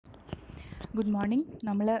Good morning.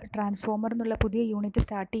 നമ്മൾ transformer എന്നുള്ള പുതിയ യൂണിറ്റ്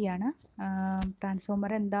സ്റ്റാർട്ട് ചെയ്യാണ്.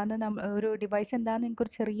 ട്രാൻസ്ഫോമർ എന്താണെന്ന് ഒരു ഡിവൈസ് എന്താണെന്ന്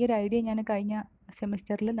എനിക്കൊരു ചെറിയൊരു ഐഡിയ ഞാൻ കഴിഞ്ഞ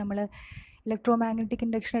സെമിസ്റ്ററിൽ നമ്മൾ ഇലക്ട്രോ മാഗ്നറ്റിക്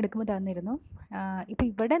ഇൻഡക്ഷൻ എടുക്കുമ്പോൾ തന്നിരുന്നു. ഇപ്പോൾ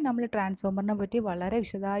ഇവിടെ നമ്മൾ ട്രാൻസ്ഫോമറിനെ പറ്റി വളരെ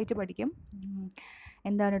വിശദമായിട്ട് പഠിക്കും.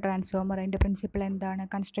 എന്താണ് ട്രാൻസ്ഫോമർ, അതിൻ്റെ പ്രിൻസിപ്പിൾ എന്താണ്,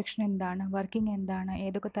 കൺസ്ട്രക്ഷൻ എന്താണ്, വർക്കിംഗ് എന്താണ്,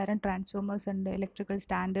 ഏതൊക്കെ തരം ട്രാൻസ്ഫോമേഴ്സ് ഉണ്ട്, ഇലക്ട്രിക്കൽ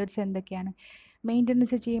സ്റ്റാൻഡേർഡ്സ് എന്തൊക്കെയാണ്,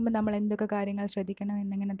 മെയിൻ്റനൻസ് ചെയ്യുമ്പോൾ നമ്മൾ എന്തൊക്കെ കാര്യങ്ങൾ ശ്രദ്ധിക്കണം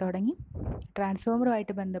എന്നിങ്ങനെ തുടങ്ങി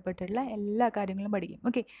ട്രാൻസ്ഫോമറുമായിട്ട് ബന്ധപ്പെട്ടുള്ള എല്ലാ കാര്യങ്ങളും പഠിക്കും.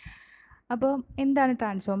 ഓക്കെ, അപ്പോൾ എന്താണ്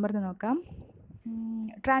ട്രാൻസ്ഫോമർ എന്ന് നോക്കാം.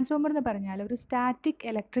 ട്രാൻസ്ഫോമർ എന്ന് പറഞ്ഞാൽ ഒരു static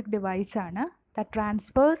electric ഡിവൈസാണ് that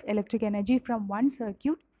transfers electric energy from one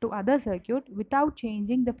circuit to other circuit without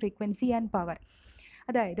changing the frequency and power.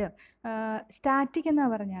 അതായത് സ്റ്റാറ്റിക് എന്ന്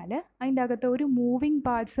പറഞ്ഞാൽ അതിൻ്റെ അകത്ത് ഒരു മൂവിങ്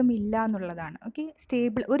പാർട്സും ഇല്ല എന്നുള്ളതാണ്. ഓക്കെ,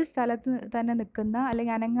 സ്റ്റേബിൾ, ഒരു സ്ഥലത്ത് തന്നെ നിൽക്കുന്ന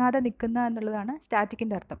അല്ലെങ്കിൽ അനങ്ങാതെ നിൽക്കുന്ന എന്നുള്ളതാണ്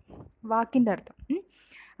സ്റ്റാറ്റിക്കിൻ്റെ അർത്ഥം, വാക്കിൻ്റെ അർത്ഥം.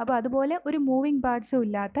 അപ്പോൾ അതുപോലെ ഒരു മൂവിങ് പാർട്സും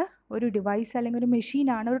ഇല്ലാത്ത ഒരു ഡിവൈസ് അല്ലെങ്കിൽ ഒരു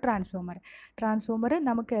മെഷീനാണ് ഒരു ട്രാൻസ്ഫോമർ. ട്രാൻസ്ഫോമർ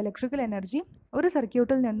നമുക്ക് ഇലക്ട്രിക്കൽ എനർജി ഒരു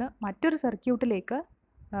സർക്യൂട്ടിൽ നിന്ന് മറ്റൊരു സർക്യൂട്ടിലേക്ക്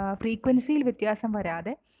ഫ്രീക്വൻസിയിൽ വ്യത്യാസം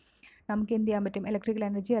വരാതെ നമുക്ക് എന്ത് ചെയ്യാൻ പറ്റും, ഇലക്ട്രിക്കൽ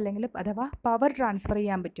എനർജി അല്ലെങ്കിൽ അഥവാ പവർ ട്രാൻസ്ഫർ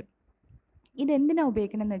ചെയ്യാൻ പറ്റും. ഇതെന്തിനാണ്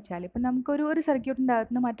ഉപയോഗിക്കണമെന്ന് വെച്ചാൽ, ഇപ്പം നമുക്കൊരു സർക്യൂട്ടിൻ്റെ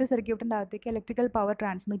അകത്ത് നിന്ന് മറ്റൊരു സർക്യൂട്ടിൻ്റെ അകത്തേക്ക് ഇലക്ട്രിക്കൽ പവർ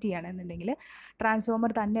ട്രാൻസ്മിറ്റ് ചെയ്യണമെന്നുണ്ടെങ്കിൽ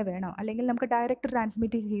ട്രാൻസ്ഫോമർ തന്നെ വേണോ, അല്ലെങ്കിൽ നമുക്ക് ഡയറക്റ്റ്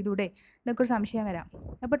ട്രാൻസ്മിറ്റ് ചെയ്തൂടെ എന്നൊക്കെ ഒരു സംശയം വരാം.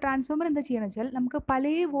 അപ്പോൾ ട്രാൻസ്ഫോമർ എന്താ ചെയ്യണമെന്ന് വെച്ചാൽ, നമുക്ക്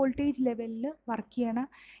പല വോൾട്ടേജ് ലെവലിൽ വർക്ക് ചെയ്യണ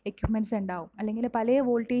എക്യുപ്മെൻറ്റ്സ് ഉണ്ടാവും, അല്ലെങ്കിൽ പല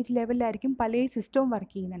വോൾട്ടേജ് ലെവലിലായിരിക്കും പല സിസ്റ്റവും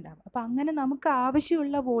വർക്ക് ചെയ്യുന്നുണ്ടാവും. അപ്പോൾ അങ്ങനെ നമുക്ക്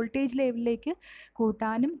ആവശ്യമുള്ള വോൾട്ടേജ് ലെവലിലേക്ക്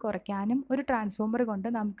കൂട്ടാനും കുറയ്ക്കാനും ഒരു ട്രാൻസ്ഫോമർ കൊണ്ട്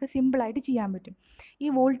നമുക്ക് സിമ്പിളായിട്ട് ചെയ്യാൻ പറ്റും. ഈ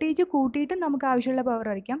വോൾട്ടേജ് കൂട്ടിയിട്ടും നമുക്ക് ആവശ്യമുള്ള പവർ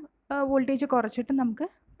അടിക്കാം, വോൾട്ടേജ് കുറച്ചിട്ട് നമുക്ക്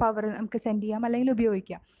പവർ നമുക്ക് സെൻഡ് ചെയ്യാം അല്ലെങ്കിൽ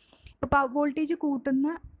ഉപയോഗിക്കാം. ഇപ്പോൾ വോൾട്ടേജ്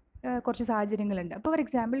കൂട്ടുന്ന കുറച്ച് സാഹചര്യങ്ങളുണ്ട്. അപ്പോൾ ഫോർ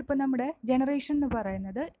എക്സാമ്പിൾ, ഇപ്പോൾ നമ്മുടെ ജനറേഷൻ എന്ന്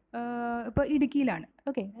പറയുന്നത് ഇപ്പോൾ ഇടുക്കിയിലാണ്.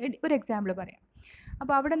 ഓക്കെ, ഒരു എക്സാമ്പിൾ പറയാം.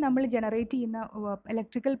 അപ്പോൾ അവിടെ നമ്മൾ ജനറേറ്റ് ചെയ്യുന്ന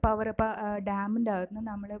ഇലക്ട്രിക്കൽ പവർ, ഇപ്പോൾ ഡാമിൻ്റെ അകത്ത്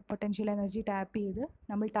നിന്ന് നമ്മൾ പൊട്ടൻഷ്യൽ എനർജി ടാപ്പ് ചെയ്ത്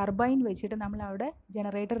നമ്മൾ ടർബൈൻ വെച്ചിട്ട് നമ്മൾ അവിടെ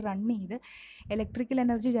ജനറേറ്റർ റൺ ചെയ്ത് ഇലക്ട്രിക്കൽ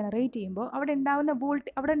എനർജി ജനറേറ്റ് ചെയ്യുമ്പോൾ അവിടെ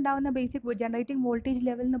ഉണ്ടാവുന്ന ബേസിക് ജനറേറ്റിംഗ് വോൾട്ടേജ്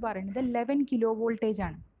ലെവൽ എന്ന് പറയുന്നത് 11 കിലോ വോൾട്ടേജ്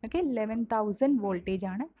ആണ്. ഓക്കെ, 11,000 വോൾട്ടേജ്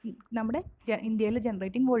ആണ് നമ്മുടെ ഇന്ത്യയിൽ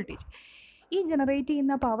ജനറേറ്റിംഗ് വോൾട്ടേജ്. ഈ ജനറേറ്റ്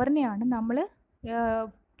ചെയ്യുന്ന പവറിനെയാണ് നമ്മൾ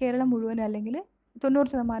കേരളം മുഴുവനും അല്ലെങ്കിൽ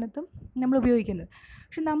 90% നമ്മൾ ഉപയോഗിക്കുന്നത്.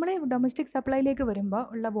 പക്ഷെ നമ്മൾ ഡൊമസ്റ്റിക് സപ്ലൈയിലേക്ക് വരുമ്പോൾ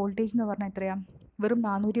ഉള്ള വോൾട്ടേജ് എന്ന് പറഞ്ഞാൽ എത്രയാണ്? വെറും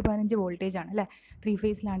 415 വോൾട്ടേജ് ആണ് അല്ലേ. 3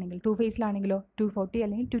 ഫേസിലാണെങ്കിൽ, 2 ഫേസിലാണെങ്കിലോ 240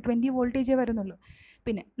 അല്ലെങ്കിൽ 220 വോൾട്ടേജേ വരുന്നുള്ളൂ.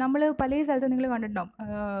 പിന്നെ നമ്മൾ പല സ്ഥലത്തും നിങ്ങൾ കണ്ടിട്ടുണ്ടാവും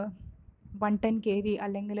 110 kV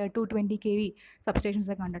അല്ലെങ്കിൽ 220 kV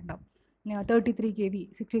സബ്സ്റ്റേഷൻസൊക്കെ കണ്ടിട്ടുണ്ടാവും, 33 kV,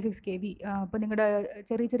 66 kV. അപ്പോൾ നിങ്ങളുടെ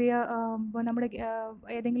ചെറിയ ഇപ്പോൾ നമ്മുടെ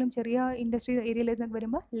ഏതെങ്കിലും ചെറിയ ഇൻഡസ്ട്രി ഏരിയയിലേക്ക്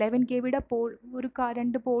വരുമ്പോൾ 11 kVയുടെ ഒരു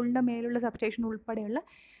 2 പോളിൻ്റെ മേലുള്ള സബ്സ്റ്റേഷൻ ഉൾപ്പെടെയുള്ള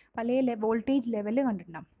പല വോൾട്ടേജ് ലെവല്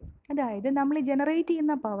കണ്ടിട്ടുണ്ടാകും. അതായത് നമ്മൾ ജനറേറ്റ്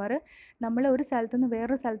ചെയ്യുന്ന പവർ നമ്മൾ ഒരു സ്ഥലത്തു നിന്ന്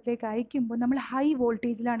വേറൊരു സ്ഥലത്തേക്ക് അയക്കുമ്പോൾ നമ്മൾ ഹൈ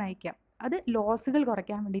വോൾട്ടേജിലാണ് അയക്കുക. അത് ലോസുകൾ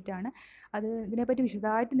കുറയ്ക്കാൻ വേണ്ടിയിട്ടാണ്. ഇതിനെപ്പറ്റി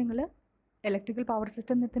വിശദമായിട്ട് നിങ്ങൾ ഇലക്ട്രിക്കൽ പവർ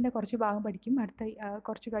സിസ്റ്റത്തിൻ്റെ കുറച്ച് ഭാഗം പഠിക്കും, അടുത്ത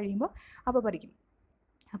കുറച്ച് കഴിയുമ്പോൾ അപ്പോൾ പഠിക്കും.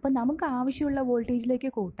 അപ്പോൾ നമുക്ക് ആവശ്യമുള്ള വോൾട്ടേജിലേക്ക്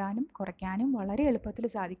കൂട്ടാനും കുറയ്ക്കാനും വളരെ എളുപ്പത്തിൽ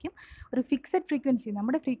സാധിക്കും. ഒരു ഫിക്സഡ് ഫ്രീക്വൻസി,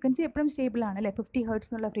 നമ്മുടെ ഫ്രീക്വൻസി എപ്പോഴും സ്റ്റേബിൾ ആണ് അല്ലേ, 50 ഹെർട്സ്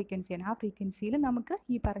എന്നുള്ള ഫ്രീക്വൻസിയാണ്. ആ ഫ്രീക്വൻസിയിൽ നമുക്ക്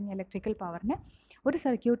ഈ പറഞ്ഞ ഇലക്ട്രിക്കൽ പവറിനെ ഒരു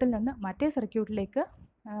സർക്യൂട്ടിൽ നിന്ന് മറ്റേ സർക്യൂട്ടിലേക്ക്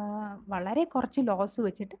വളരെ കുറച്ച് ലോസ്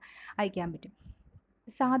വെച്ചിട്ട് അയക്കാൻ പറ്റും.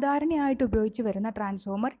 സാധാരണയായിട്ട് ഉപയോഗിച്ച് വരുന്ന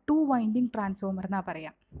ട്രാൻസ്ഫോമർ 2 വൈൻഡിങ് ട്രാൻസ്ഫോമർ എന്നാണ്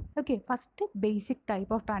പറയാം. Okay, first basic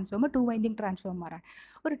type of transformer 2 winding ട്രാൻസ്ഫോമറാണ്.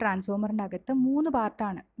 ഒരു ട്രാൻസ്ഫോമറിൻ്റെ അകത്ത് 3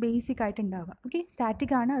 പാർട്ടാണ് ബേസിക് ആയിട്ട് ഉണ്ടാവുക. ഓക്കെ,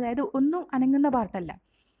 സ്റ്റാറ്റിക് ആണ്, അതായത് ഒന്നും അനങ്ങുന്ന പാർട്ടല്ല.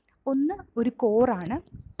 ഒന്ന് ഒരു കോറാണ്,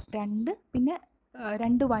 പിന്നെ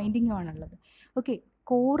 2 വൈൻഡിങ്ങും ആണുള്ളത്. ഓക്കെ,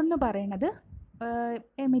 കോർ എന്ന് പറയുന്നത്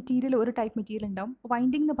മെറ്റീരിയൽ, ഒരു ടൈപ്പ് മെറ്റീരിയൽ ഉണ്ടാവും.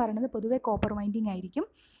 വൈൻഡിങ് എന്ന് പറയുന്നത് പൊതുവേ കോപ്പർ വൈൻഡിങ് ആയിരിക്കും.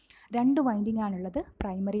 2 വൈൻഡിങ് ആണുള്ളത്,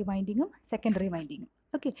 പ്രൈമറി വൈൻഡിങ്ങും സെക്കൻഡറി വൈൻഡിങ്ങും.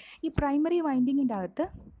 ഓക്കെ, ഈ പ്രൈമറി വൈൻഡിങ്ങിൻ്റെ അകത്ത്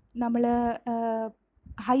നമ്മൾ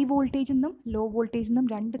ഹൈ വോൾട്ടേജ് എന്നും ലോ വോൾട്ടേജ് എന്നും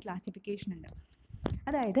 2 ക്ലാസിഫിക്കേഷൻ ഉണ്ട്.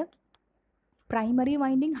 അതായത് പ്രൈമറി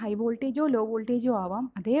വൈൻഡിങ് ഹൈ വോൾട്ടേജോ ലോ വോൾട്ടേജോ ആവാം,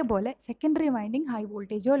 അതേപോലെ സെക്കൻഡറി വൈൻഡിങ് ഹൈ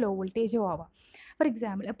വോൾട്ടേജോ ലോ വോൾട്ടേജോ ആവാം. ഫോർ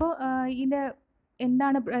എക്സാമ്പിൾ, ഇപ്പോൾ ഇതിൻ്റെ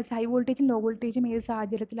എന്താണ് ഹൈ വോൾട്ടേജും ലോ വോൾട്ടേജും ഏത്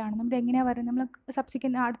സാഹചര്യത്തിലാണെന്നും ഇത് എങ്ങനെയാണ് പറയുന്നത് നമ്മൾ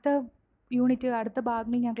സബ്സിക്വൻ്റ് അടുത്ത യൂണിറ്റ്, അടുത്ത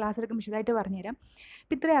ഭാഗങ്ങളിൽ ഞാൻ ക്ലാസ് എടുക്കും വിശദമായിട്ട് പറഞ്ഞുതരാം.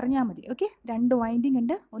 അപ്പോൾ ഇത്രയും അറിഞ്ഞാൽ മതി. ഓക്കെ, 2 വൈൻഡിങ്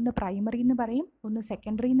ഉണ്ട്, ഒന്ന് പ്രൈമറി എന്ന് പറയും, ഒന്ന്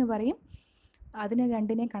സെക്കൻഡറി എന്ന് പറയും. അതിനെ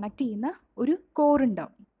രണ്ടിനെ കണക്ട് ചെയ്യുന്ന ഒരു കോർ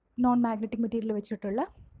ഉണ്ടാവും, നോൺ മാഗ്നറ്റിക് മെറ്റീരിയൽ വെച്ചിട്ടുള്ള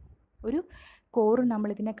ഒരു കോർ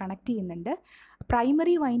നമ്മളിതിനെ കണക്ട് ചെയ്യുന്നുണ്ട്.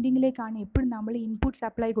 പ്രൈമറി വൈൻഡിങ്ങിലേക്കാണ് എപ്പോഴും നമ്മൾ ഇൻപുട്ട്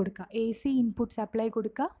സപ്ലൈ കൊടുക്കുക, AC ഇൻപുട്ട് സപ്ലൈ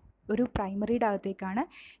കൊടുക്കുക ഒരു പ്രൈമറിയുടെ അകത്തേക്കാണ്.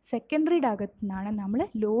 സെക്കൻഡറിയുടെ അകത്തു നിന്നാണ് നമ്മൾ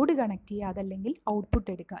ലോഡ് കണക്ട് ചെയ്യുക, അതല്ലെങ്കിൽ ഔട്ട്പുട്ട്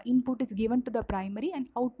എടുക്കുക. Input is given to the primary and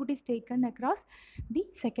output is taken across the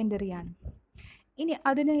secondary ആണ്. ഇനി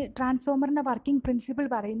അതിന് ട്രാൻസ്ഫോമറിൻ്റെ വർക്കിംഗ് പ്രിൻസിപ്പിൾ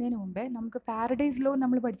പറയുന്നതിന് മുമ്പേ നമുക്ക് ഫാരഡേസ് ലോ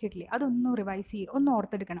നമ്മൾ പഠിച്ചിട്ടില്ലേ, അതൊന്നും റിവൈസ് ചെയ്യുക, ഒന്ന്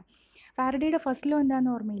ഓർത്തെടുക്കണം. ഫാരഡേയുടെ ഫസ്റ്റ് ലോ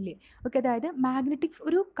എന്താണെന്ന് ഓർമ്മയില്ലേ? ഓക്കെ, അതായത് മാഗ്നറ്റിക്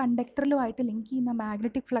ഒരു കണ്ടക്ടറിലുമായിട്ട് ലിങ്ക് ചെയ്യുന്ന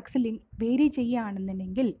മാഗ്നറ്റിക് ഫ്ലക്സ് വേരി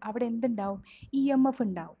ചെയ്യുകയാണെന്നുണ്ടെങ്കിൽ അവിടെ എന്തുണ്ടാവും? EMF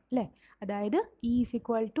ഉണ്ടാവും അല്ലേ? അതായത്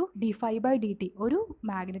E=dφ/dt. ഒരു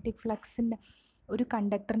മാഗ്നറ്റിക് ഫ്ലക്സിൻ്റെ ഒരു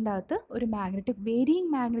കണ്ടക്ടറിൻ്റെ അകത്ത് ഒരു വേരിയിങ്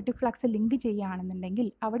മാഗ്നറ്റിക് ഫ്ലക്സ് ലിങ്ക് ചെയ്യുകയാണെന്നുണ്ടെങ്കിൽ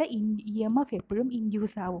അവിടെ EMF എപ്പോഴും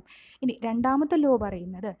ഇൻഡ്യൂസ് ആവും. ഇനി രണ്ടാമത്തെ ലോ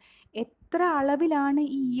പറയുന്നത് എത്ര അളവിലാണ്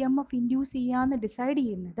ഈ EMF ഇൻഡ്യൂസ് ചെയ്യാമെന്ന് ഡിസൈഡ്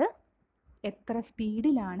ചെയ്യുന്നത് എത്ര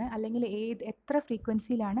സ്പീഡിലാണ്, അല്ലെങ്കിൽ എത്ര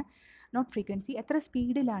ഫ്രീക്വൻസിയിലാണ്, എത്ര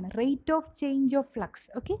സ്പീഡിലാണ്, rate of change of flux.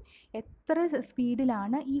 Okay, എത്ര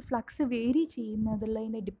സ്പീഡിലാണ് ഈ ഫ്ലക്സ് വേരി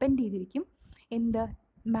ചെയ്യുന്നതുള്ളതിനെ ഡിപ്പെൻഡ് ചെയ്തിരിക്കും എന്ത്?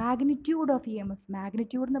 Magnitude of EMF.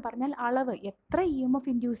 മാഗ്നിറ്റ്യൂഡ് എന്ന് പറഞ്ഞാൽ അളവ്, എത്ര EMF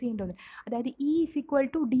ഇൻഡ്യൂസ് ചെയ്യേണ്ടത്. അതായത്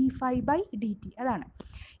E=dφ/dt. അതാണ്.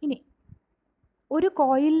 ഇനി ഒരു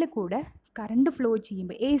കോയിലിൽ കൂടെ കറണ്ട് ഫ്ലോ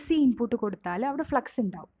ചെയ്യുമ്പോൾ AC ഇൻപുട്ട് കൊടുത്താൽ അവിടെ ഫ്ലക്സ്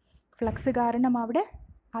ഉണ്ടാവും. ഫ്ലക്സ് കാരണം അവിടെ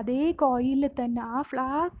അതേ കോയിലിൽ തന്നെ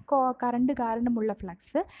കറണ്ട് കാരണമുള്ള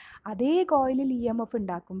ഫ്ലക്സ് അതേ കോയിലിൽ EMF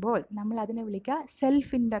ഉണ്ടാക്കുമ്പോൾ നമ്മൾ അതിനെ വിളിക്കുക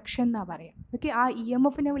സെൽഫ് ഇൻഡക്ഷൻ എന്നാണ് പറയുക. ഓക്കെ, ആ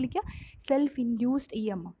EMFനെ വിളിക്കുക സെൽഫ് ഇൻഡ്യൂസ്ഡ്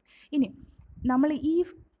EMF. ഇനി നമ്മൾ ഈ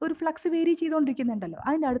ഒരു ഫ്ലക്സ് വേരി ചെയ്തുകൊണ്ടിരിക്കുന്നുണ്ടല്ലോ,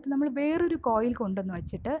 അതിൻ്റെ അടുത്ത് നമ്മൾ വേറൊരു കോയിൽ കൊണ്ടുവന്ന്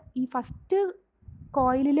വെച്ചിട്ട് ഈ ഫസ്റ്റ്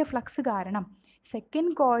കോയിലിലെ ഫ്ലക്സ് കാരണം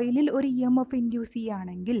സെക്കൻഡ് കോയിലിൽ ഒരു EMF ഇൻഡ്യൂസ്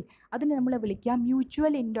ചെയ്യുകയാണെങ്കിൽ അതിന് നമ്മൾ വിളിക്കുക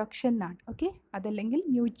മ്യൂച്വൽ ഇൻഡക്ഷൻ എന്നാണ്. ഓക്കെ, അതല്ലെങ്കിൽ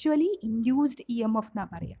മ്യൂച്വലി ഇൻഡ്യൂസ്ഡ് EMF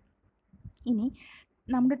എന്നാണ് പറയുക. ഇനി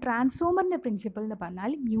നമ്മുടെ ട്രാൻസ്ഫോമറിൻ്റെ പ്രിൻസിപ്പിൾ എന്ന്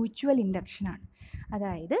പറഞ്ഞാൽ മ്യൂച്വൽ ഇൻഡക്ഷനാണ്.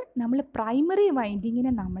 അതായത് നമ്മൾ പ്രൈമറി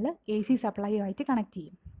വൈൻഡിങ്ങിനെ നമ്മൾ AC സപ്ലൈയുമായിട്ട് കണക്ട്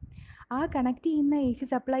ചെയ്യും. ആ കണക്ട് ചെയ്യുന്ന AC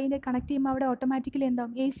സപ്ലൈനെ കണക്ട് ചെയ്യുമ്പോൾ അവിടെ ഓട്ടോമാറ്റിക്കലി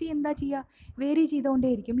എന്താവും? AC എന്താ ചെയ്യുക? വേരി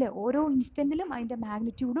ചെയ്തുകൊണ്ടേയിരിക്കും അല്ലേ? ഓരോ ഇൻസ്റ്റൻറ്റിലും അതിൻ്റെ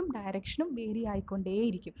മാഗ്നിറ്റ്യൂഡും ഡയറക്ഷനും വേരി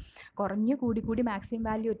ആയിക്കൊണ്ടേയിരിക്കും. കുറഞ്ഞ് കൂടി മാക്സിമം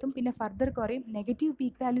വാല്യൂ എത്തും, പിന്നെ ഫർദർ കുറയും, നെഗറ്റീവ്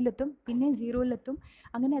പീക്ക് വാല്യൂലെത്തും, പിന്നെ സീറോയിലെത്തും.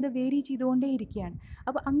 അങ്ങനെ അത് വേരി ചെയ്തുകൊണ്ടേയിരിക്കുകയാണ്.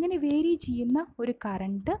 അപ്പോൾ അങ്ങനെ വേരി ചെയ്യുന്ന ഒരു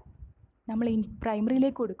കറണ്ട് നമ്മൾ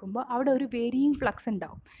പ്രൈമറിയിലേക്ക് കൊടുക്കുമ്പോൾ അവിടെ ഒരു വേരിയിങ് ഫ്ലക്സ്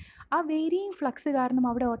ഉണ്ടാവും. ആ വേരിയിങ് ഫ്ലക്സ് കാരണം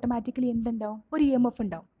അവിടെ ഓട്ടോമാറ്റിക്കലി എന്തുണ്ടാവും? ഒരു EMF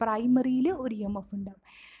ഉണ്ടാവും. പ്രൈമറിയിൽ ഒരു EMF ഉണ്ടാവും.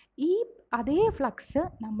 ഈ അതേ ഫ്ലക്സ്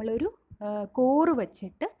നമ്മളൊരു കോറ്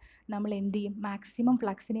വെച്ചിട്ട് നമ്മൾ എന്ത് ചെയ്യും? മാക്സിമം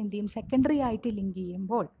ഫ്ലക്സിനെ എന്ത് ചെയ്യും? സെക്കൻഡറി ആയിട്ട് ലിങ്ക്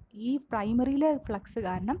ചെയ്യുമ്പോൾ ഈ പ്രൈമറിയിലെ ഫ്ലക്സ്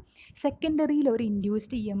കാരണം സെക്കൻഡറിയിൽ ഒരു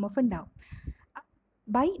ഇൻഡ്യൂസ്ഡ് EMF ഉണ്ടാവും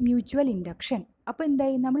ബൈ മ്യൂച്വൽ ഇൻഡക്ഷൻ. അപ്പോൾ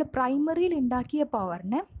എന്തായി? നമ്മൾ പ്രൈമറിയിൽ ഉണ്ടാക്കിയ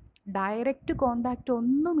പവറിനെ ഡയറക്റ്റ് കോണ്ടാക്റ്റ്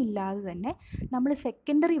ഒന്നുമില്ലാതെ തന്നെ നമ്മൾ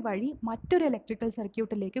സെക്കൻഡറി വഴി മറ്റൊരു ഇലക്ട്രിക്കൽ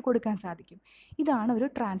സർക്യൂട്ടിലേക്ക് കൊടുക്കാൻ സാധിക്കും. ഇതാണ് ഒരു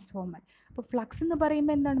ട്രാൻസ്ഫോമർ. അപ്പോൾ ഫ്ലക്സ് എന്ന്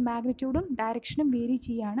പറയുമ്പോൾ എന്താണ്? മാഗ്നിറ്റ്യൂഡും ഡയറക്ഷനും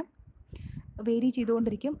വേരി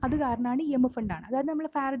ചെയ്തുകൊണ്ടിരിക്കും. അത് കാരണമാണ് EMF ഉണ്ടാണ്. അതായത് നമ്മൾ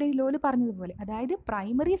ഫാരഡേ ലോയിൽ പറഞ്ഞതുപോലെ, അതായത്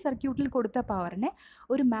പ്രൈമറി സർക്യൂട്ടിൽ കൊടുത്ത പവറിനെ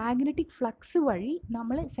ഒരു മാഗ്നറ്റിക് ഫ്ലക്സ് വഴി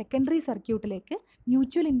നമ്മൾ സെക്കൻഡറി സർക്യൂട്ടിലേക്ക്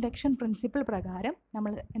മ്യൂച്വൽ ഇൻഡക്ഷൻ പ്രിൻസിപ്പിൾ പ്രകാരം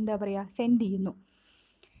നമ്മൾ എന്താ പറയുക? സെൻഡ് ചെയ്യുന്നു.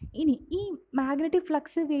 ഇനി ഈ മാഗ്നറ്റിക്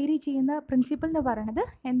ഫ്ലക്സ് വേരി ചെയ്യുന്ന പ്രിൻസിപ്പിൾ എന്ന് പറയുന്നത്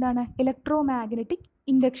എന്താണ്? Electro magnetic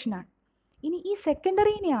ഇൻഡക്ഷനാണ്. ഇനി ഈ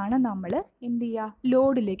സെക്കൻഡറിനെയാണ് നമ്മൾ എന്ത് ചെയ്യുക?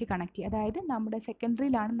 ലോഡിലേക്ക് കണക്ട് ചെയ്യുക. അതായത് നമ്മുടെ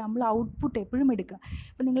സെക്കൻഡറിയിലാണ് നമ്മൾ ഔട്ട്പുട്ട് എപ്പോഴും എടുക്കുക.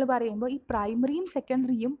 ഇപ്പോൾ നിങ്ങൾ പറയുമ്പോൾ ഈ പ്രൈമറിയും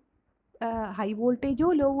സെക്കൻഡറിയും ഹൈ വോൾട്ടേജോ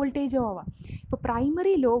ലോ വോൾട്ടേജോ ആവാം. ഇപ്പോൾ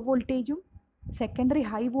പ്രൈമറി ലോ വോൾട്ടേജും സെക്കൻഡറി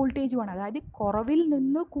ഹൈ വോൾട്ടേജുമാണ്. അതായത് കുറവിൽ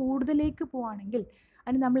നിന്ന് കൂടുതലേക്ക് പോവുകയാണെങ്കിൽ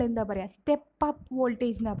അതിന് നമ്മൾ എന്താ പറയുക? സ്റ്റെപ്പ് അപ്പ്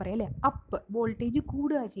വോൾട്ടേജ് എന്നാണ് പറയുക അല്ലേ? അപ്പ് വോൾട്ടേജ്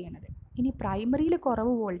കൂടുക ചെയ്യണത്. ഇനി പ്രൈമറിയിൽ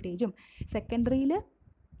കുറവ് വോൾട്ടേജും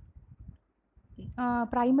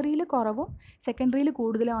പ്രൈമറിയിൽ കുറവും സെക്കൻഡറിയിൽ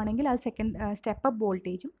കൂടുതലുമാണെങ്കിൽ അത് സ്റ്റെപ്പ് അപ്പ്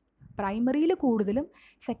വോൾട്ടേജും, പ്രൈമറിയിൽ കൂടുതലും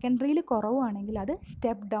സെക്കൻഡറിയിൽ കുറവുമാണെങ്കിൽ അത്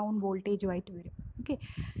സ്റ്റെപ്പ് ഡൗൺ വോൾട്ടേജുമായിട്ട് വരും. ഓക്കെ,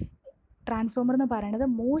 ട്രാൻസ്ഫോമർ എന്ന് പറയുന്നത്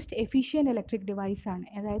മോസ്റ്റ് എഫിഷ്യൻറ്റ് ഇലക്ട്രിക് ഡിവൈസാണ്.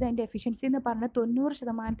 അതായത് അതിൻ്റെ എഫിഷ്യൻസി എന്ന് പറഞ്ഞാൽ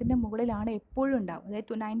 90% മുകളിലാണ് എപ്പോഴും ഉണ്ടാവും.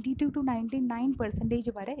 അതായത് 92 to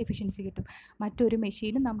 99% വരെ എഫിഷ്യൻസി കിട്ടും. മറ്റൊരു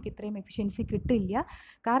മെഷീനും നമുക്ക് ഇത്രയും എഫിഷ്യൻസി കിട്ടില്ല.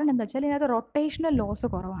 കാരണം എന്താ വെച്ചാൽ ഇതിനകത്ത് റൊട്ടേഷണൽ ലോസ്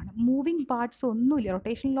കുറവാണ്. മൂവിങ് പാർട്സ് ഒന്നുമില്ല.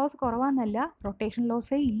 റൊട്ടേഷണൽ ലോസ് കുറവാണെന്നല്ല, റൊട്ടേഷണൽ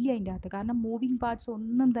ലോസേ ഇല്ല അതിൻ്റെ അകത്ത്. കാരണം മൂവിങ് പാർട്സ്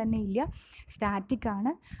ഒന്നും തന്നെ ഇല്ല, സ്റ്റാറ്റിക്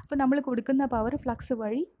ആണ്. അപ്പോൾ നമ്മൾ കൊടുക്കുന്ന പവർ ഫ്ലക്സ്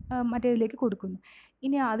വഴി മറ്റേതിലേക്ക് കൊടുക്കുന്നു.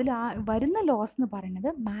 ഇനി അതിൽ വരുന്ന ലോസ് എന്ന് പറയുന്നത്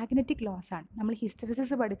മാഗ്നറ്റിക് ലോസ് ആണ്. നമ്മൾ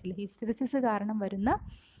ഹിസ്റ്ററിസിസ് പഠിച്ചില്ല. ഹിസ്റ്ററിസിസ് കാരണം വരുന്ന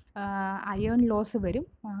അയേൺ ലോസ് വരും,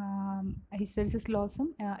 ഹിസ്റ്ററിസിസ് ലോസും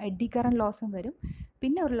എഡ്ഡി കറണ്ട് ലോസും വരും.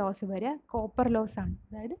 പിന്നെ ഒരു ലോസ് വരിക കോപ്പർ ലോസ് ആണ്.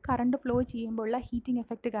 അതായത് കറണ്ട് ഫ്ലോ ചെയ്യുമ്പോഴുള്ള ഹീറ്റിംഗ്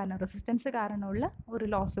എഫക്റ്റ് കാരണം, റെസിസ്റ്റൻസ് കാരണമുള്ള ഒരു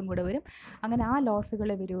ലോസും കൂടെ വരും. അങ്ങനെ ആ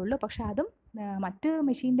ലോസുകൾ വരുള്ളൂ. പക്ഷേ അതും മറ്റ്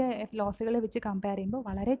മെഷീൻ്റെ ലോസുകളെ വെച്ച് കമ്പയർ ചെയ്യുമ്പോൾ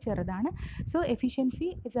വളരെ ചെറുതാണ്. So efficiency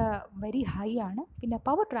is A very high ആണ്. പിന്നെ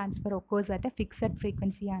power transfer occurs at A fixed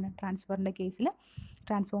ഫ്രീക്വൻസിയാണ് ട്രാൻസ്ഫോമറിൻ്റെ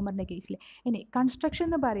കേസിൽ. ഇനി കൺസ്ട്രക്ഷൻ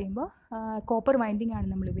എന്ന് പറയുമ്പോൾ കോപ്പർ വൈൻഡിങ് ആണ്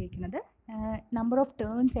നമ്മൾ ഉപയോഗിക്കുന്നത്. നമ്പർ ഓഫ്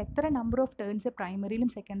ടേൺസ്, എത്ര നമ്പർ ഓഫ് ടേൺസ് പ്രൈമറിയിലും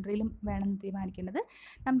സെക്കൻഡറിയിലും വേണമെന്ന് തീരുമാനിക്കുന്നത്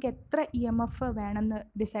നമുക്ക് എത്ര EMF വേണമെന്ന്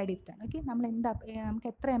ഡിസൈഡ് ചെയ്തിട്ടാണ്. ഓക്കെ, നമുക്ക്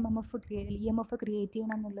എത്ര EMF ക്രിയേറ്റ്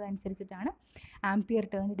ചെയ്യണം എന്നുള്ളതനുസരിച്ചിട്ടാണ് ആംപിയർ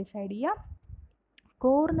ടേൺ ഡിസൈഡ് ചെയ്യുക.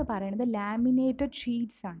 കോർ എന്ന് പറയുന്നത് ലാമിനേറ്റഡ്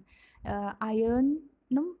ഷീറ്റ്സ് ആണ്.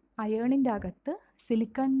 അയേണിൻ്റെ അകത്ത്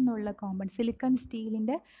സിലിക്കൺ എന്നുള്ള കോമ്പൗണ്ട്, സിലിക്കൺ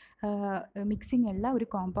സ്റ്റീലിൻ്റെ മിക്സിംഗ് ഉള്ള ഒരു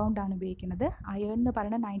കോമ്പൗണ്ടാണ് ഉപയോഗിക്കുന്നത്. അയേൺ എന്ന്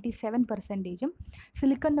പറയുന്നത് 97%,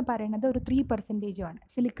 സിലിക്കൺ എന്ന് പറയുന്നത് ഒരു 3%.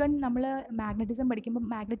 സിലിക്കൺ നമ്മൾ മാഗ്നറ്റിസം പഠിക്കുമ്പോൾ,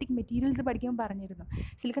 മാഗ്നറ്റിക് മെറ്റീരിയൽസ് പഠിക്കുമ്പോൾ പറഞ്ഞിരുന്നു,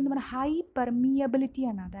 സിലിക്കൺ എന്ന് പറഞ്ഞാൽ ഹൈ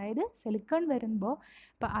പെർമിയബിലിറ്റിയാണ്. അതായത് സിലിക്കൺ വരുമ്പോൾ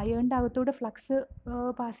ഇപ്പോൾ അയേണിൻ്റെ അകത്തൂടെ ഫ്ലക്സ്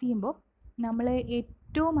പാസ് ചെയ്യുമ്പോൾ നമ്മൾ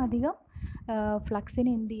ഏറ്റവും അധികം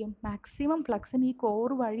ഫ്ലക്സിനെ എന്ത് ചെയ്യും, മാക്സിമം ഫ്ലക്സും ഈ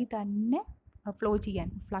കോർ വഴി തന്നെ ഫ്ലോ ചെയ്യാൻ,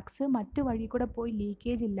 ഫ്ലക്സ് മറ്റു വഴി കൂടെ പോയി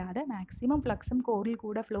ലീക്കേജ് ഇല്ലാതെ മാക്സിമം ഫ്ലക്സും കോറിൽ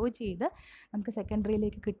കൂടെ ഫ്ലോ ചെയ്ത് നമുക്ക്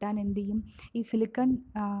സെക്കൻഡറിയിലേക്ക് കിട്ടാൻ എന്ത് ചെയ്യും, ഈ സിലിക്കൺ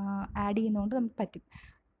ആഡ് ചെയ്യുന്നതുകൊണ്ട് നമുക്ക് പറ്റും.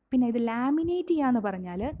 പിന്നെ ഇത് ലാമിനേറ്റ് ചെയ്യാന്ന്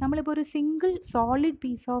പറഞ്ഞാൽ നമ്മളിപ്പോൾ ഒരു single solid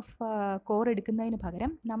piece of core എടുക്കുന്നതിന്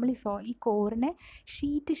പകരം നമ്മൾ ഈ കോറിനെ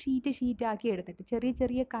ഷീറ്റ് ആക്കി എടുത്തിട്ട് ചെറിയ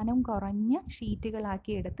ചെറിയ കനം കുറഞ്ഞ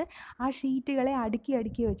ഷീറ്റുകളാക്കി എടുത്ത് ആ ഷീറ്റുകളെ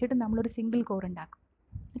അടുക്കി വെച്ചിട്ട് നമ്മളൊരു സിംഗിൾ കോർ ഉണ്ടാക്കും.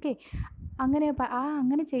 ഓക്കെ,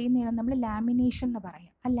 അങ്ങനെ ചെയ്യുന്നതാണ് നമ്മൾ ലാമിനേഷൻ എന്ന്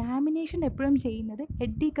പറയാം. ആ ലാമിനേഷൻ എപ്പോഴും ചെയ്യുന്നത്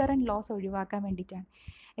എഡ്ഡി കറണ്ട് ലോസ് ഒഴിവാക്കാൻ വേണ്ടിയിട്ടാണ്.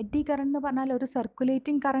 എഡ്ഡി കറണ്ട് എന്ന് പറഞ്ഞാൽ ഒരു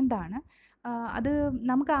സർക്കുലേറ്റിംഗ് കറണ്ടാണ്. അത്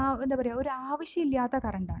നമുക്ക് എന്താ പറയുക, ഒരു ആവശ്യമില്ലാത്ത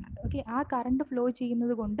കറണ്ടാണ്. ഓക്കെ, ആ കറണ്ട് ഫ്ലോ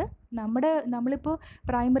ചെയ്യുന്നത് കൊണ്ട് നമ്മളിപ്പോൾ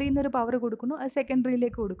പ്രൈമറിയിൽ നിന്നൊരു പവർ കൊടുക്കുന്നു, അത്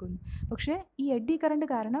സെക്കൻഡറിയിലേക്ക് കൊടുക്കുന്നു. പക്ഷേ ഈ എഡ്ഡി കറണ്ട്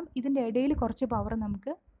കാരണം ഇതിൻ്റെ ഇടയിൽ കുറച്ച് പവർ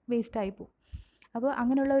നമുക്ക് വേസ്റ്റായി പോകും. അപ്പോൾ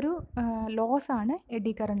അങ്ങനെയുള്ളൊരു ലോസാണ്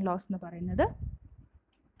എഡ്ഡി കറണ്ട് ലോസ് എന്ന് പറയുന്നത്.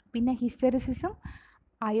 പിന്നെ ഹിസ്റ്റെറിസിസ്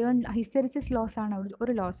ലോസ് ആണ്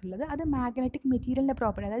ഒരു ലോസ് ഉള്ളത്. അത് മാഗ്നറ്റിക് മെറ്റീരിയലിൻ്റെ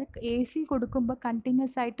പ്രോപ്പർട്ടി, അതായത് AC കൊടുക്കുമ്പോൾ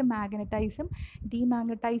കണ്ടിന്യൂസ് ആയിട്ട് മാഗ്നറ്റൈസും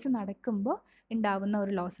ഡീമാഗ്നറ്റൈസും നടക്കുമ്പോൾ ഉണ്ടാവുന്ന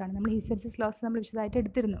ഒരു ലോസാണ്. നമ്മൾ ഹിസ്റ്റെറിസിസ് ലോസ് നമ്മൾ വിശദമായിട്ട്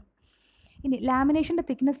എടുത്തിരുന്നു. ഇനി ലാമിനേഷൻ്റെ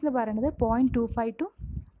തിക്നെസ് എന്ന് പറയുന്നത് 0.25 to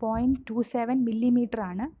 0.27 millimeter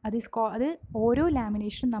ആണ്. അത് ഓരോ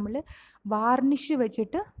ലാമിനേഷനും നമ്മൾ വാർണിഷ്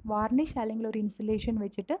അല്ലെങ്കിൽ ഒരു ഇൻസുലേഷൻ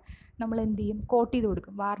വെച്ചിട്ട് നമ്മൾ എന്ത് ചെയ്യും, കോട്ട് ചെയ്ത്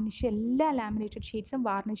കൊടുക്കും. വാർണിഷ് എല്ലാ ലാമിനേറ്റഡ് ഷീറ്റ്സും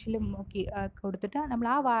വാർണിഷിലും കൊടുത്തിട്ട് നമ്മൾ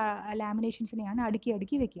ആ ലാമിനേഷൻസിനെയാണ്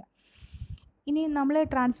അടുക്കി വെക്കുക. ഇനി നമ്മൾ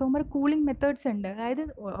ട്രാൻസ്ഫോമർ കൂളിംഗ് മെത്തേഡ്സ് ഉണ്ട്. അതായത്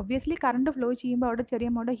ഒബ്വിയസ്ലി കറണ്ട് ഫ്ലോ ചെയ്യുമ്പോൾ അവിടെ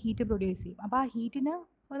ചെറിയ എമൗണ്ട് ഹീറ്റ് പ്രൊഡ്യൂസ് ചെയ്യും. അപ്പോൾ ആ ഹീറ്റിന്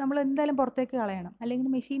നമ്മൾ എന്തായാലും പുറത്തേക്ക് കളയണം, അല്ലെങ്കിൽ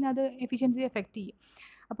മെഷീൻ അത് എഫിഷ്യൻസി എഫക്റ്റ് ചെയ്യും.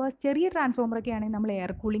 അപ്പോൾ ചെറിയ ട്രാൻസ്ഫോമറൊക്കെ ആണെങ്കിൽ നമ്മൾ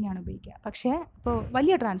എയർ കൂളിംഗ് ആണ് ഉപയോഗിക്കുക. പക്ഷേ ഇപ്പോൾ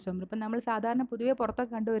വലിയ ട്രാൻസ്ഫോമർ, ഇപ്പോൾ നമ്മൾ സാധാരണ പൊതുവേ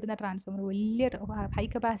പുറത്തൊക്കെ കണ്ടുവരുന്ന ട്രാൻസ്ഫോമർ, വലിയ ഹൈ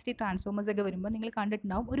കപ്പാസിറ്റി ട്രാൻസ്ഫോമേഴ്സ് ഒക്കെ വരുമ്പോൾ നിങ്ങൾ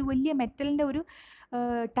കണ്ടിട്ടുണ്ടാവും, ഒരു വലിയ മെറ്റലിൻ്റെ ഒരു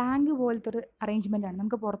ടാങ്ക് പോലത്തെ ഒരു അറേഞ്ച്മെൻ്റ് ആണ്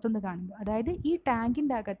നമുക്ക് പുറത്തുനിന്ന് കാണുമ്പോൾ. അതായത് ഈ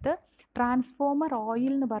ടാങ്കിൻ്റെ അകത്ത് ട്രാൻസ്ഫോമർ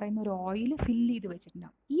ഓയിൽ എന്ന് പറയുന്ന ഒരു ഓയിൽ ഫില്ല് ചെയ്ത്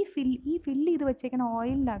വെച്ചിട്ടുണ്ടാകും. ഈ ഫില്ല് ചെയ്ത് വെച്ചേക്കുന്ന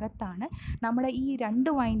ഓയിലിൻ്റെ അകത്താണ് നമ്മുടെ ഈ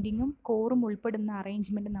 2 വൈൻഡിങ്ങും കോറും ഉൾപ്പെടുന്ന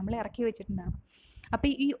അറേഞ്ച്മെൻറ്റ് നമ്മൾ ഇറക്കി വെച്ചിട്ടുണ്ടാകും. അപ്പോൾ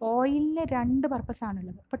ഈ ഓയിലിന് 2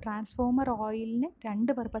 പർപ്പസാണുള്ളത്. അപ്പോൾ ട്രാൻസ്ഫോമർ ഓയിലിന്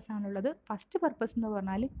 2 പർപ്പസാണുള്ളത്. ഫസ്റ്റ് പർപ്പസ് എന്ന്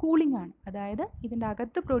പറഞ്ഞാൽ കൂളിംഗ് ആണ്. അതായത് ഇതിൻ്റെ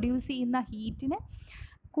അകത്ത് പ്രൊഡ്യൂസ് ചെയ്യുന്ന ഹീറ്റിനെ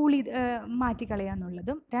മാറ്റിക്കളയുക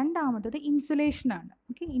എന്നുള്ളതും. രണ്ടാമത്തത് ഇൻസുലേഷനാണ്.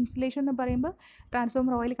 ഓക്കെ, ഇൻസുലേഷൻ എന്ന് പറയുമ്പോൾ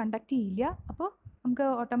ട്രാൻസ്ഫോമർ ഓയിൽ കണ്ടക്ട് ചെയ്യില്ല. അപ്പോൾ നമുക്ക്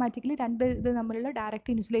ഓട്ടോമാറ്റിക്കലി 2 ഇത് തമ്മിലുള്ള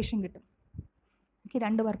ഡയറക്റ്റ് ഇൻസുലേഷൻ കിട്ടും. ഓക്കെ,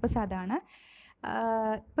 2 പർപ്പസ് അതാണ്.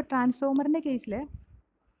 ഇപ്പോൾ ട്രാൻസ്ഫോമറിൻ്റെ കേസിൽ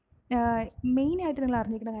മെയിനായിട്ട് നിങ്ങൾ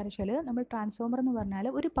അറിഞ്ഞിരിക്കുന്ന കാര്യം വെച്ചാൽ, നമ്മൾ ട്രാൻസ്ഫോമർ എന്ന് പറഞ്ഞാൽ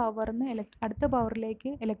ഒരു പവറിന്ന് അടുത്ത പവറിലേക്ക്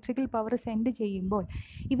ഇലക്ട്രിക്കൽ പവർ സെൻഡ് ചെയ്യുമ്പോൾ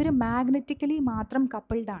ഇവർ മാഗ്നറ്റിക്കലി മാത്രം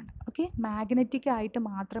കപ്പിൾഡാണ്. ഓക്കെ, മാഗ്നറ്റിക് ആയിട്ട്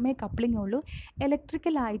മാത്രമേ കപ്ലിംഗ് ഉള്ളൂ.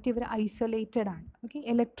 ഇലക്ട്രിക്കലായിട്ട് ഇവർ ഐസൊലേറ്റഡ് ആണ്. Okay,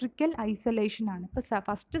 electrical ഐസൊലേഷനാണ്. ഇപ്പോൾ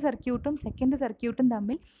ഫസ്റ്റ് സർക്യൂട്ടും സെക്കൻഡ് സർക്യൂട്ടും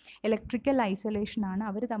തമ്മിൽ ഇലക്ട്രിക്കൽ ഐസൊലേഷനാണ്.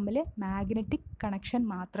 അവർ തമ്മിൽ മാഗ്നറ്റിക് കണക്ഷൻ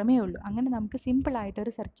മാത്രമേ ഉള്ളൂ. അങ്ങനെ നമുക്ക്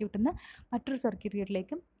സിമ്പിളായിട്ടൊരു സർക്യൂട്ടിൽ നിന്ന് മറ്റൊരു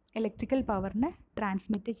സർക്യൂട്ടിലേക്കും ഇലക്ട്രിക്കൽ പവറിനെ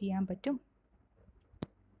ട്രാൻസ്മിറ്റ് ചെയ്യാൻ പറ്റും.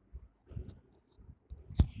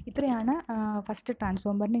 ഇത്രയാണ് ഫസ്റ്റ്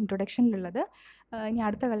ട്രാൻസ്ഫോമറിൻ്റെ ഇൻട്രൊഡക്ഷനിലുള്ളത്. ഇനി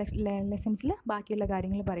അടുത്ത ലെസൺസിൽ ബാക്കിയുള്ള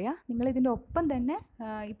കാര്യങ്ങൾ പറയാം. നിങ്ങൾ ഇതിൻ്റെ ഒപ്പം തന്നെ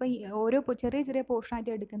ഇപ്പോൾ ഓരോ ചെറിയ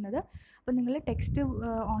പോർഷനായിട്ട് എടുക്കുന്നത്, അപ്പോൾ നിങ്ങൾ ടെക്സ്റ്റ്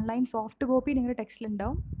ഓൺലൈൻ സോഫ്റ്റ് കോപ്പി നിങ്ങളുടെ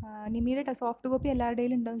ടെക്സ്റ്റിലുണ്ടാവും. നിമിയുടെ സോഫ്റ്റ് കോപ്പി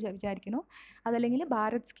എല്ലാവരുടെയും ഉണ്ടാവും വിചാരിക്കുന്നു. അതല്ലെങ്കിൽ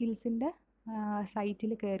ഭാരത് സ്കിൽസിൻ്റെ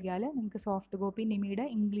സൈറ്റിൽ കയറിയാൽ നിങ്ങൾക്ക് സോഫ്റ്റ് കോപ്പി നിമിയുടെ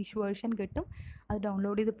ഇംഗ്ലീഷ് വേർഷൻ കിട്ടും. അത്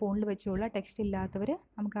ഡൗൺലോഡ് ചെയ്ത് ഫോണിൽ വെച്ചോളൂ. ടെക്സ്റ്റ് ഇല്ലാത്തവർ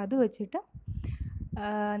നമുക്കത് വെച്ചിട്ട്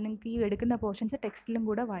നിങ്ങൾക്ക് ഈ എടുക്കുന്ന പോർഷൻസ് ടെക്സ്റ്റിലും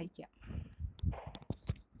കൂടെ വായിക്കാം.